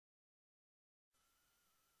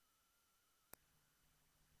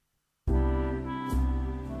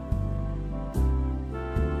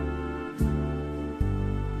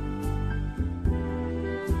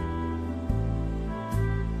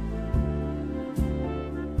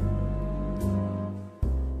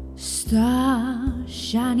Star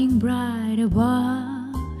shining bright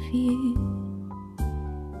above you.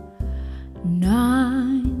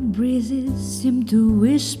 Night breezes seem to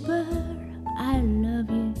whisper, I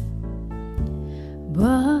love you.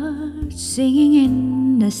 Birds singing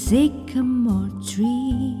in the sycamore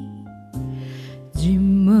tree.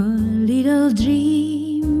 Dream a little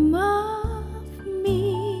dream of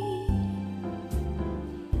me.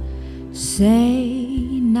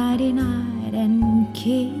 Say nighty-night and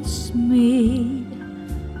kiss me.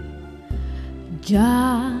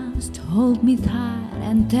 Just hold me tight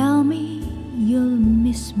and tell me you'll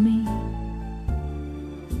miss me.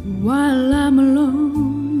 While I'm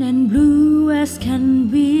alone and blue as can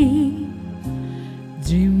be,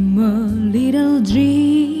 dream a little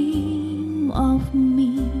dream of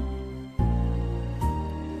me.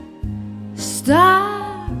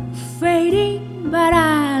 Star fading, but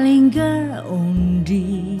I linger on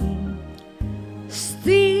thee.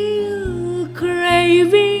 Still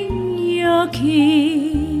craving your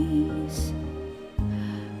kiss.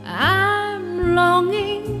 I'm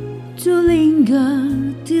longing to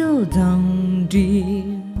linger till dawn, dear.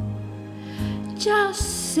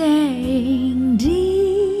 Just saying this.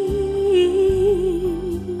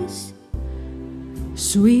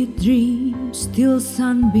 Sweet dreams till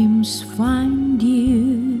sunbeams find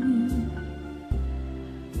you.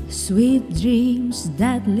 Sweet dreams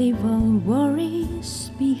that leave all worries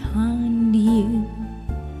behind you.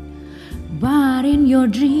 But in your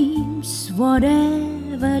dreams,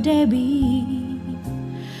 whatever they be,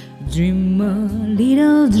 dream a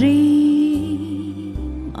little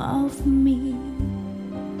dream of me.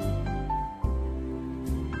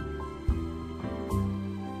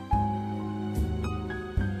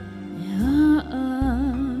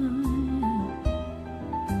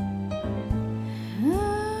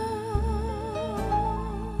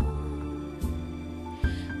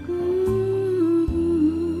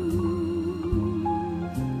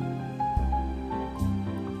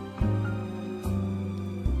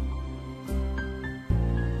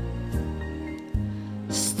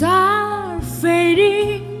 Star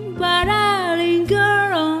fading, but I linger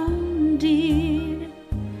on, dear.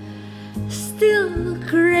 Still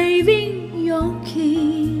craving your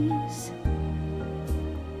kiss.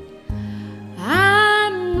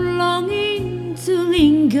 I'm longing to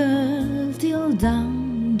linger till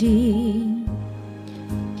dawn, dear.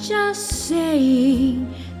 Just saying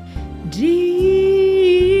this.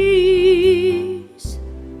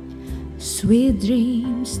 Sweet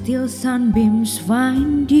dreams till sunbeams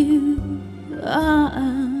find you.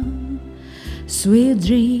 Sweet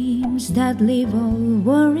dreams that leave all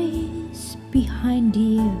worries behind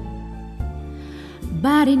you.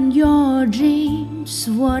 But in your dreams,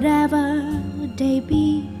 whatever they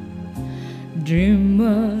be, dream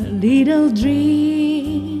a little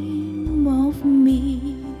dream of me.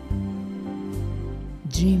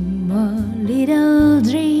 Dream a little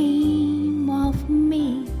dream of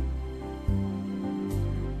me.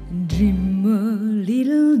 Dream a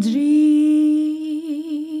little dream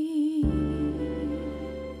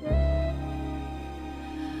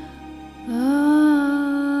of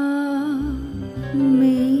me.